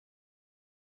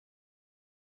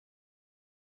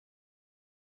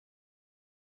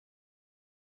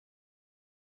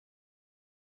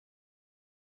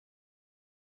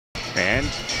And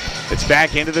it's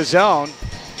back into the zone.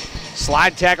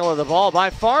 Slide tackle of the ball by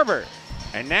Farber.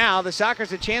 And now the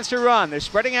Sockers a chance to run. They're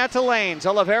spreading out to lanes.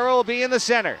 Oliveira will be in the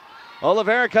center.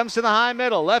 Oliveira comes to the high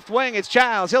middle. Left wing, it's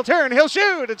Chiles. He'll turn, he'll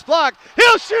shoot. It's blocked.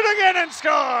 He'll shoot again and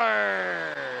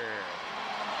score!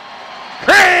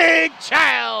 Kraig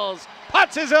Chiles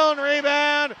puts his own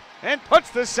rebound and puts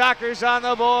the Sockers on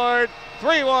the board.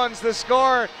 3-1's the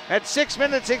score at 6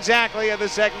 minutes exactly of the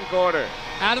second quarter.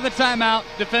 Out of the timeout,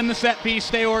 defend the set piece,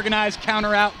 stay organized,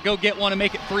 counter out, go get one and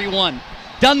make it 3-1.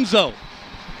 Dunzo.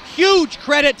 Huge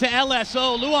credit to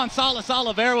LSO. Luan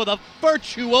Oliveira with a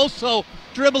virtuoso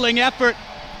dribbling effort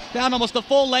down almost the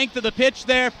full length of the pitch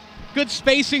there. Good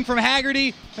spacing from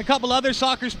Haggerty, a couple other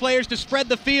Sockers players to spread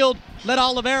the field, let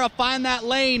Oliveira find that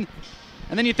lane.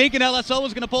 And then you're thinking LSO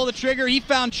was going to pull the trigger. He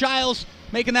found Chiles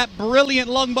making that brilliant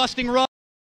lung-busting run.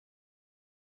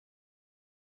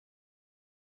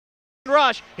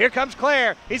 Rush. Here comes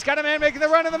Claire. He's got a man making the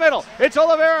run in the middle. It's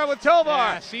Oliveira with Tovar.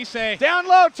 Yeah, Chiles. Down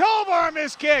low, Tovar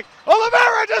missed kick.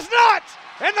 Oliveira does not!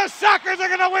 And the Sockers are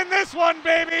going to win this one,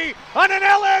 baby, on an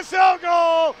LSO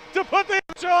goal to put the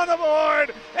show on the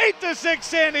board. 8-6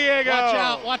 San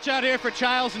Diego. Watch out here for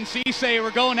Chiles and Chiles.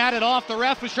 We're going at it off. The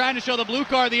ref was trying to show the blue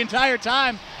card the entire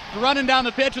time. Running down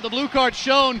the pitch with the blue card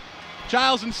shown.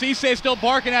 Chiles and Chiles still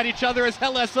barking at each other as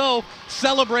LSO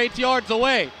celebrates yards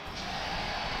away.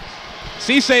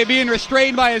 Chiles being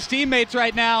restrained by his teammates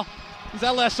right now as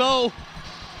LSO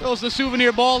throws the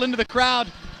souvenir ball into the crowd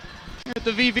here at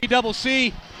the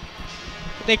VVCC.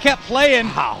 But they kept playing.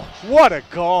 Wow, what a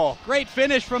goal. Great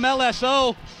finish from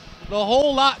LSO. The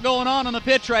whole lot going on the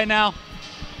pitch right now.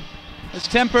 His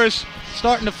temper's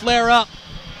starting to flare up.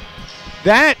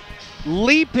 That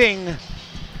leaping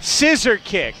scissor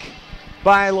kick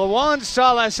by Luan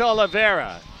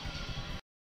Oliveira